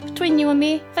 between you and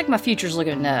me, I think my future's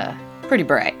looking, pretty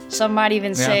bright. Some might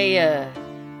even say,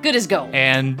 good as gold.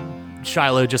 And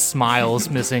Shiloh just smiles,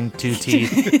 missing 2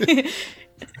 teeth.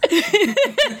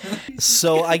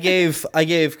 So I gave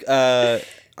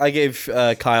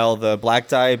Kyle the black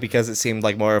die because it seemed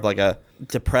like more of like a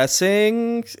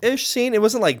depressing-ish scene. It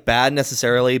wasn't like bad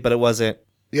necessarily, but it wasn't.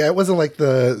 Yeah, it wasn't like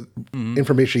the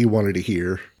information you wanted to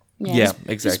hear. Yeah,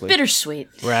 exactly. It's bittersweet.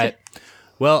 Right.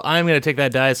 Well, I'm going to take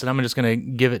that dice and I'm just going to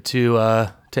give it to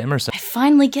Emerson. I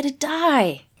finally get a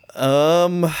die.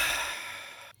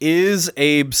 Is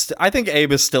Abe... I think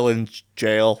Abe is still in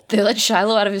jail. They let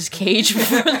Shiloh out of his cage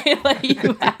before they let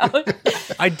you out.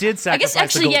 I did sacrifice I guess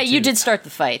actually, you did start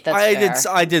the fight. That's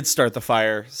fair. I did start the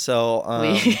fire, so...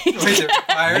 Wait, there's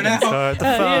fire now? Start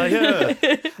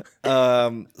the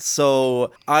fire.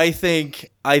 So I think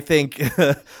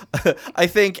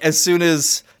as soon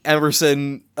as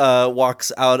Emerson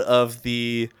walks out of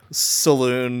the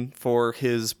saloon for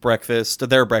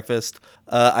their breakfast,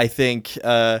 I think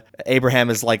Abraham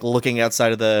is like looking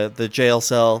outside of the jail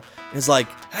cell and is like,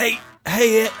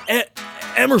 hey,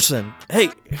 Emerson, hey,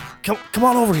 come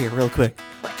on over here real quick.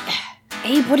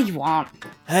 Abe, what do you want?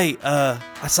 Hey,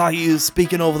 I saw you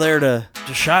speaking over there to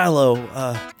Shiloh.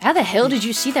 How the hell did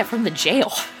you see that from the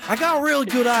jail? I got really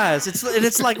good eyes.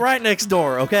 It's like right next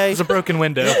door, okay? There's a broken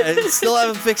window. Yeah, still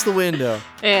haven't fixed the window.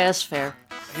 Yeah, that's fair.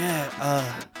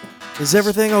 Yeah, is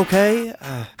everything okay?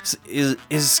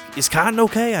 Is Cotton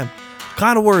okay?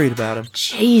 kind of worried about him.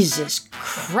 Jesus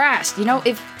Christ. You know,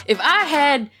 if I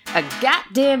had a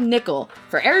goddamn nickel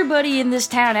for everybody in this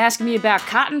town asking me about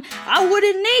Cotton, I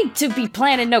wouldn't need to be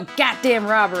planning no goddamn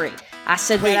robbery. I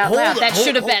said Wait, that out hold loud. up, That hold-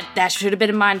 should have been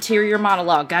in my interior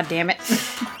monologue. God damn it.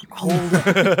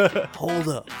 Hold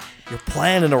up. You're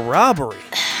planning a robbery.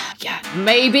 Yeah,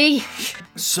 maybe.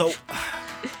 So,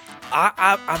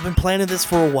 I've been planning this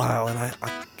for a while, and I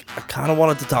kind of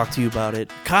wanted to talk to you about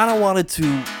it. Kind of wanted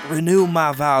to renew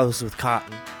my vows with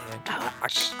Cotton. And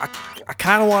I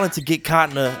kind of wanted to get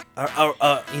Cotton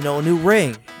a new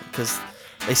ring, because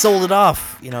they sold it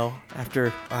off,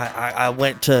 after I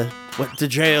went to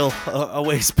jail a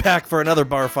ways back for another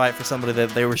bar fight for somebody that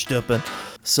they were stooping.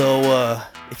 So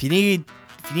if you need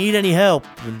any help,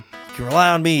 then you can rely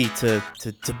on me to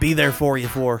be there for you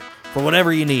for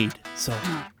whatever you need. So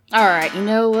Alright,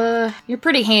 you're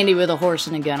pretty handy with a horse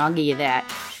and a gun, I'll give you that.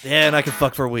 yeah, and I can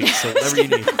fuck for weeks, so whatever you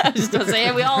need. I was just gonna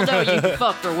say, we all know you can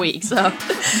fuck for weeks, so.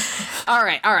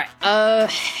 Alright. I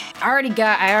already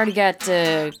got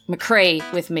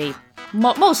McCrae with me.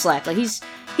 Most likely.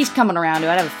 He's coming around to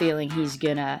it. I have a feeling he's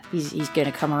gonna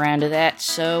come around to that.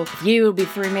 So it'll be a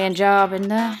 3-man job,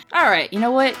 and alright, you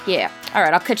know what? Yeah.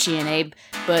 Alright, I'll cut you in, Abe.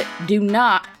 But do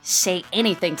not say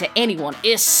anything to anyone,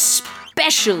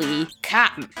 especially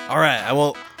Cotton. All right, I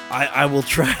will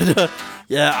try to.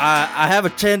 Yeah, I have a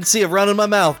tendency of running my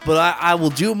mouth, but I will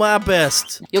do my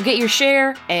best. You'll get your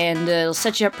share, and it'll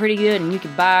set you up pretty good, and you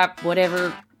can buy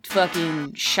whatever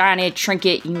fucking shiny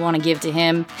trinket you want to give to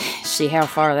him. See how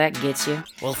far that gets you.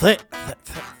 Well,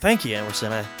 thank you,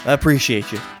 Emerson. I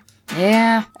appreciate you.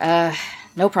 Yeah,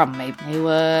 no problem, mate. You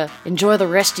enjoy the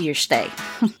rest of your stay.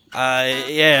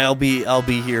 Yeah, I'll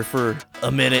be here for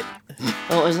a minute.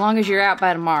 Well, as long as you're out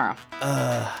by tomorrow.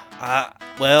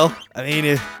 Well, I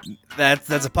mean,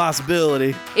 that's a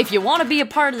possibility. If you want to be a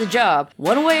part of the job,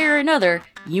 one way or another,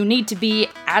 you need to be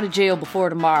out of jail before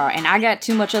tomorrow, and I got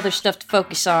too much other stuff to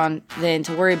focus on than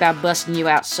to worry about busting you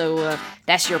out, so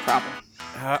that's your problem.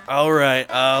 All right,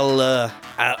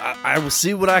 I will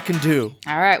see what I can do.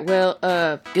 All right, well,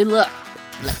 good luck.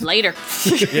 Later.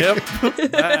 Yep.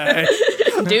 Bye.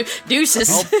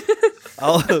 Deuces.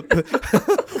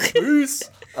 Peace.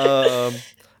 All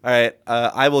right,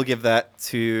 I will give that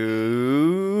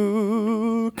to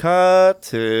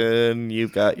Cotton. You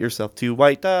got yourself 2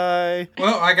 white die.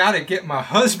 Well, I gotta get my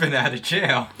husband out of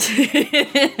jail.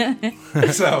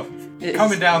 So,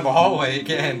 coming down the hallway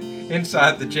again,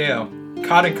 inside the jail,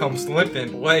 Cotton comes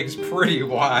limping, legs pretty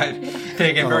wide,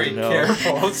 taking very no.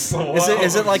 careful, slow.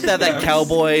 Is it like that steps.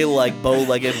 cowboy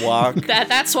bow-legged walk?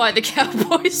 That's why the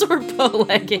cowboys were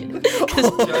bow-legged.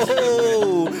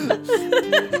 Oh.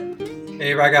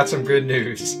 Abe, I got some good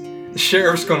news. The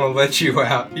sheriff's gonna let you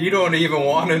out. You don't even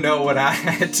want to know what I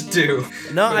had to do.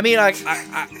 No, I mean, I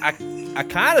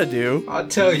kind of do. I'll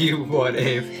tell you what,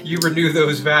 Abe. You renew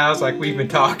those vows like we've been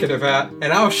talking about,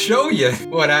 and I'll show you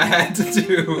what I had to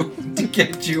do to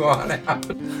get you on out.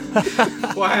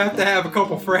 Well, I have to have a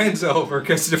couple friends over,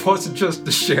 because it wasn't just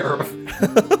the sheriff.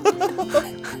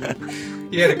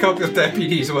 He had a couple of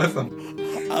deputies with him.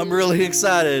 I'm really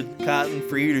excited, Cotton,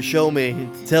 for you to show me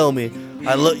and to tell me.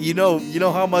 I love you know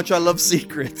how much I love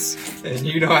secrets. And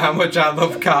you know how much I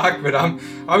love cock, but I'm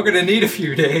gonna need a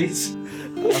few days.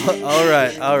 All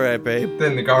right, babe.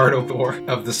 Then the guard opened the door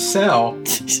of the cell.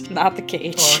 Not the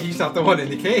cage. Oh, he's not the one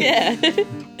in the cage. Yeah.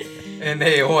 And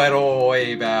they let old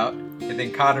Abe out. And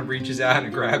then Cotton reaches out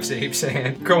and grabs Abe's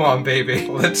hand. Come on, baby.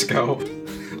 Let's go.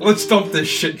 Let's dump this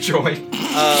shit joint.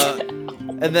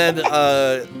 And then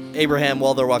Abraham,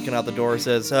 while they're walking out the door,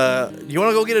 says, you want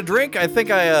to go get a drink? I think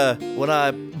when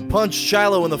I punched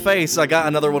Shiloh in the face, I got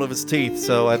another one of his teeth,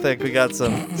 so I think we got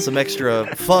some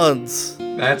extra funds.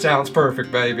 That sounds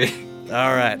perfect, baby.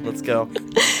 All right, let's go.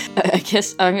 I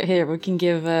guess here we can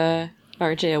give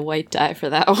RJ a white die for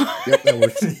that one. Yep, that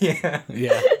works. Yeah.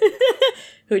 Yeah.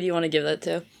 Who do you want to give that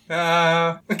to?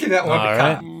 Look at that one. All to right.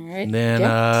 Cotton. All right. Then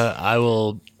yeah. I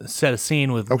will set a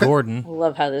scene with Okay. Gordon. I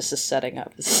love how this is setting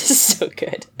up. This is so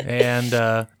good.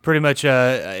 And pretty much,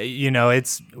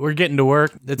 we're getting to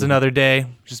work. It's another day,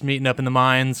 just meeting up in the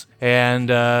mines. And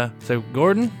so,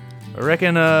 Gordon, I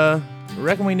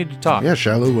reckon we need to talk. Yeah,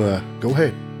 Shiloh, go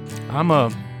ahead. I'm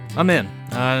in.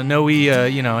 I know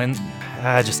and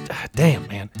I just, damn,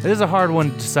 man, it is a hard one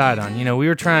to decide on. We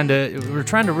were trying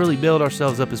to really build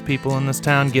ourselves up as people in this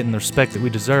town, getting the respect that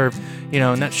we deserve.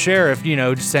 And that sheriff,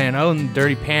 just saying, oh, and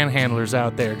dirty panhandlers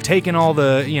out there, taking all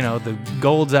the, the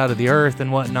golds out of the earth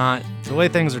and whatnot. The way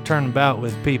things are turning about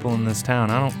with people in this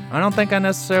town, I don't think I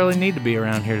necessarily need to be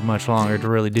around here much longer to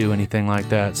really do anything like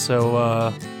that. So,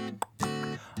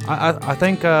 I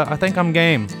think I'm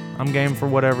game. I'm game for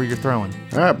whatever you're throwing.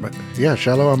 All right, but yeah,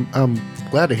 Shiloh, I'm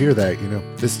glad to hear that.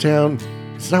 This town,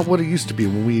 it's not what it used to be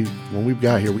when we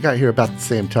got here. We got here about the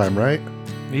same time, right?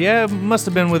 Yeah, it must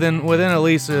have been within at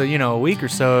least a week or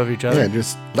so of each other. Yeah,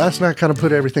 just last night kind of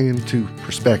put everything into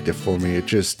perspective for me. It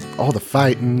just all the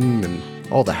fighting and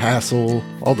all the hassle,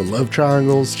 all the love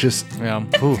triangles, just Yeah.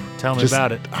 Ooh, tell me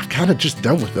about it. I'm kind of just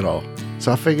done with it all.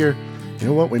 So I figure, you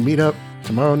know what, we meet up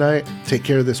tomorrow night, take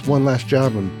care of this one last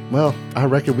job, and well, I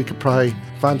reckon we could probably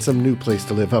find some new place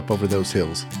to live up over those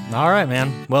hills. All right,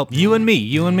 man. Well, you and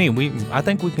me. I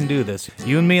think we can do this.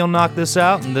 You and me will knock this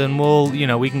out, and then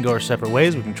we can go our separate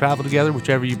ways. We can travel together,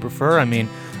 whichever you prefer. I mean,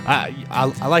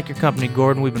 I like your company,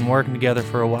 Gordon. We've been working together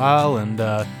for a while, and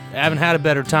haven't had a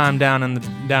better time down in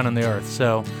the earth.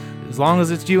 So, as long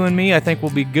as it's you and me, I think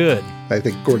we'll be good. I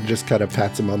think Gordon just kind of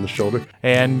pats him on the shoulder.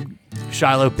 And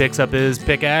Shiloh picks up his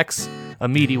pickaxe, a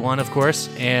meaty one, of course,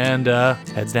 and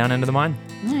heads down into the mine.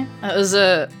 That was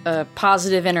a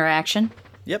positive interaction.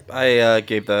 Yep, I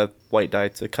gave the white die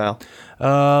to Kyle.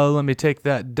 Let me take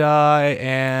that die,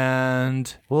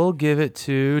 and we'll give it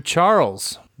to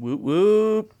Charles. Whoop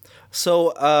whoop.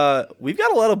 So, we've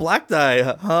got a lot of black die,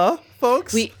 huh,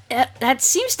 folks? That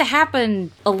seems to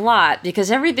happen a lot because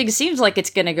everything seems like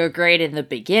it's gonna go great in the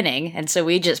beginning, and so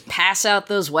we just pass out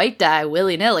those white die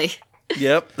willy-nilly.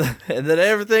 Yep, and then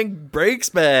everything breaks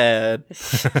bad.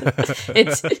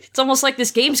 It's almost like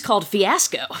this game's called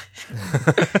Fiasco. All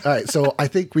right, so I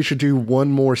think we should do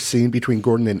one more scene between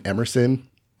Gordon and Emerson,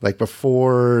 like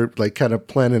before, like kind of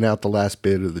planning out the last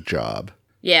bit of the job.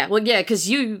 Yeah, well, yeah, because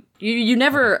you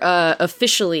never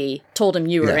officially told him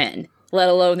you were in, let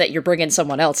alone that you're bringing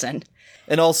someone else in.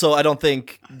 And also, I don't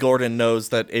think Gordon knows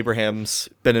that Abraham's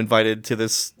been invited to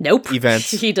this event.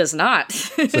 He does not.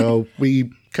 So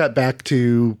we cut back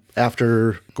to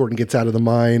after Gordon gets out of the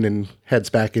mine and heads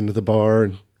back into the bar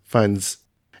and finds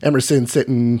Emerson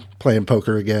sitting playing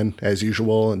poker again, as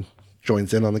usual, and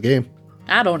joins in on the game.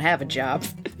 I don't have a job.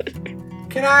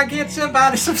 Can I get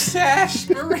somebody some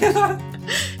sarsaparilla?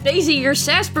 Daisy, your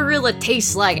sarsaparilla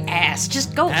tastes like ass.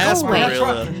 Just go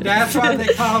away. That's why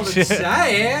they call it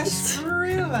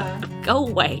sarsaparilla. Go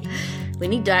away.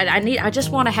 I just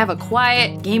want to have a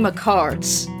quiet game of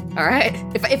cards. All right?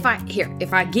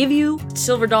 If I give you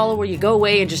silver dollar, will you go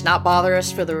away and just not bother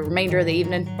us for the remainder of the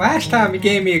evening? Last time you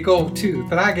gave me a gold tooth,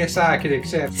 but I guess I could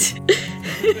accept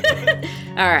it.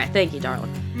 All right, thank you,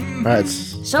 darling. All right,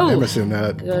 so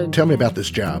Emerson, tell me about this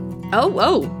job.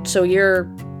 Oh, so you're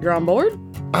on board?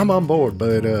 I'm on board,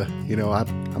 but I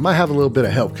might have a little bit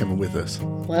of help coming with us.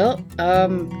 Well,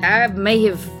 I may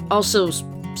have also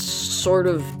sort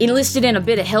of enlisted in a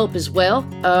bit of help as well.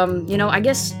 I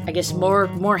guess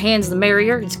more hands the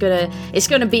merrier. It's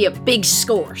gonna be a big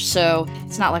score, so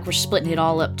it's not like we're splitting it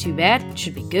all up too bad. It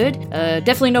should be good.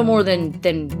 Definitely no more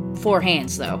than 4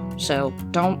 hands though. So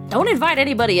don't invite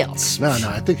anybody else. No,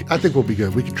 I think we'll be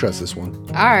good. We can trust this one.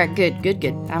 All right, good.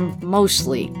 I'm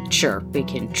mostly sure we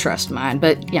can trust mine,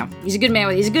 but he's a good man.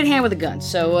 He's a good hand with a gun.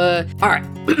 So all right,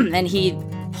 and he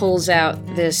pulls out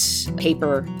this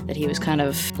paper that he was kind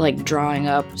of like drawing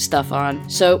up stuff on.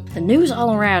 So the news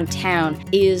all around town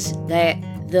is that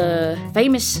the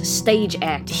famous stage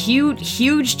act,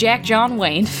 huge Jack John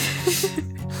Wayne,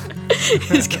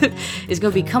 is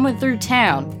gonna be coming through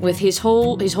town with his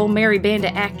whole merry band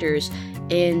of actors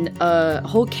in a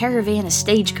whole caravan of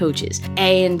stagecoaches,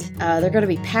 and they're gonna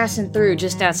be passing through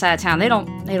just outside town. They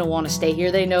don't want to stay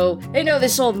here. They know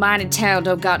this old mining town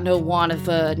don't got no want of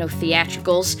no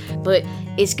theatricals, but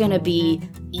it's gonna be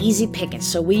easy pickings.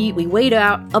 So we wait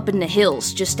out up in the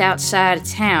hills just outside of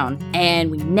town,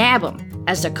 and we nab them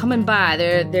as they're coming by.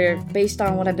 They're based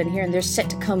on what I've been hearing, they're set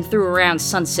to come through around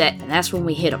sunset, and that's when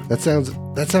we hit them. That sounds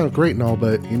great and all,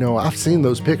 but I've seen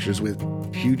those pictures with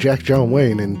Hugh Jack John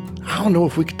Wayne, and I don't know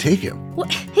if we could take him. Well,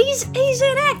 he's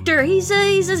an actor. He's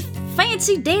a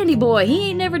fancy dandy boy. He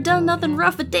ain't never done nothing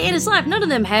rough a day in his life. None of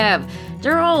them have.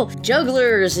 They're all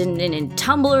jugglers and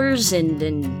tumblers and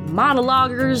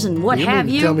monologuers and what have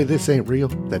you. Tell me this ain't real?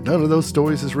 That none of those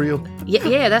stories is real?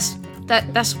 Yeah, that's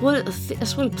what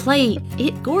a play.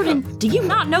 Gordon, do you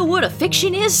not know what a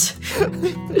fiction is?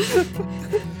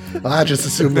 I just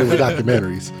assumed they were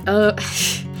documentaries.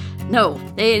 No,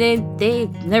 they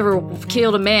never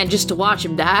killed a man just to watch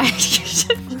him die.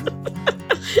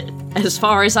 As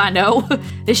far as I know,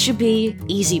 this should be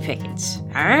easy pickings.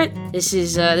 All right, this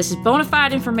is bona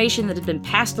fide information that has been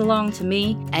passed along to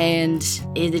me, and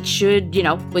it should,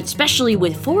 especially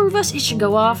with 4 of us, it should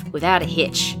go off without a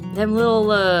hitch. Them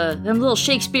little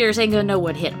Shakespeare's ain't gonna know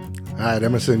what hit them. All right,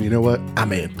 Emerson, you know what?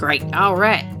 I'm in. Great. All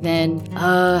right, then.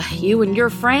 You and your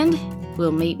friend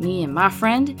will meet me and my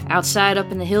friend outside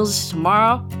up in the hills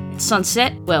tomorrow at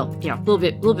sunset. Well, a little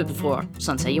bit before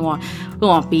sunset. We want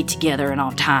to be together and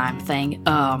on time thing.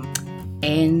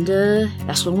 And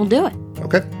that's when we'll do it.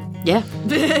 Okay. Yeah.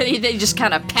 They just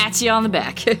kind of pats you on the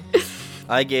back.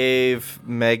 I gave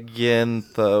Megan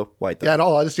the white. Yeah, in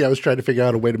all honesty, I was trying to figure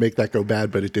out a way to make that go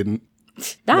bad, but it didn't.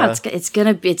 No, it's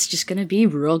just gonna be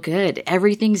real good.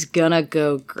 Everything's gonna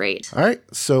go great. All right.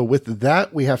 So with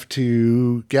that, we have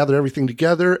to gather everything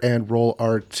together and roll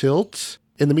our tilt.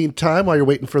 In the meantime, while you're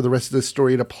waiting for the rest of this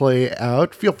story to play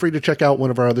out, feel free to check out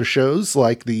one of our other shows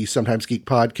like the Sometimes Geek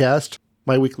podcast,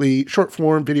 my weekly short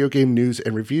form video game news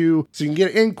and review, so you can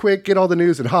get in quick, get all the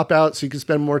news, and hop out so you can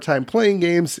spend more time playing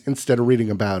games instead of reading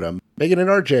about them. Megan and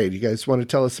RJ, do you guys want to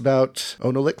tell us about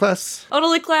Ono Lit Class? Ono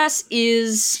Lit Class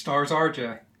is... Stars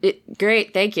RJ.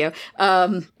 Great, thank you.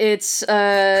 It's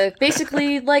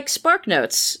basically like Spark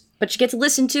Notes, but you get to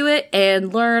listen to it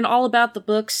and learn all about the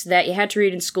books that you had to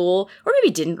read in school, or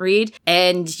maybe didn't read,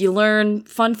 and you learn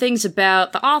fun things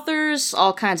about the authors,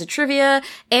 all kinds of trivia,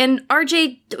 and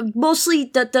RJ mostly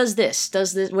does this,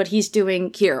 what he's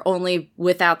doing here, only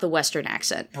without the Western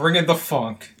accent. Bringing the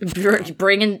funk. You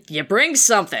bring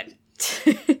something.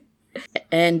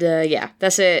 And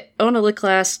that's it.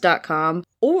 onolitclass.com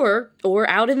or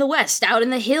out in the west, out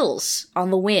in the hills, on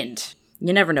the wind.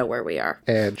 You never know where we are.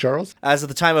 And Charles? As of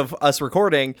the time of us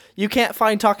recording, you can't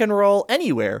find Talk and Roll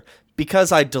anywhere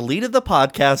because I deleted the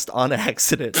podcast on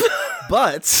accident.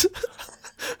 But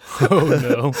Oh,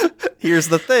 no. here's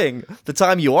the thing. The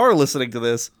time you are listening to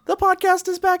this, the podcast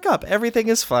is back up. Everything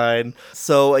is fine.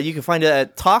 So you can find it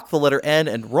at Talk, the letter N,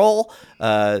 and Roll.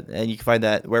 And you can find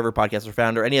that wherever podcasts are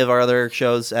found or any of our other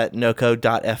shows at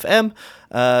nocode.fm.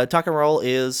 Talk and Roll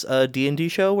is a D&D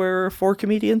show where 4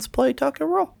 comedians play Talk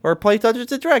and Roll. Or play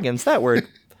Dungeons and Dragons, that word.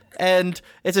 And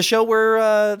it's a show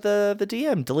where the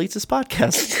DM deletes his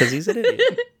podcast because he's an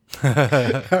idiot.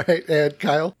 All right, and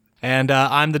Kyle? And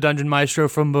I'm the Dungeon Maestro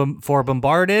for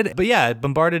Bombarded. But yeah,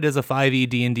 Bombarded is a 5e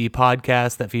D&D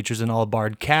podcast that features an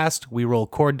all-bard cast. We roll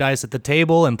chord dice at the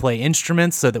table and play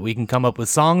instruments so that we can come up with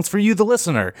songs for you, the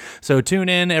listener. So tune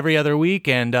in every other week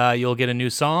and you'll get a new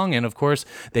song. And of course,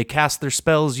 they cast their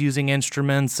spells using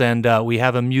instruments and we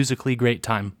have a musically great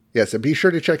time. Yes, and be sure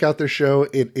to check out their show.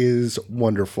 It is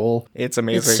wonderful. It's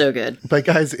amazing. It's so good. But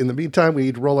guys, in the meantime, we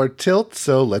need to roll our tilt,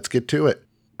 so let's get to it.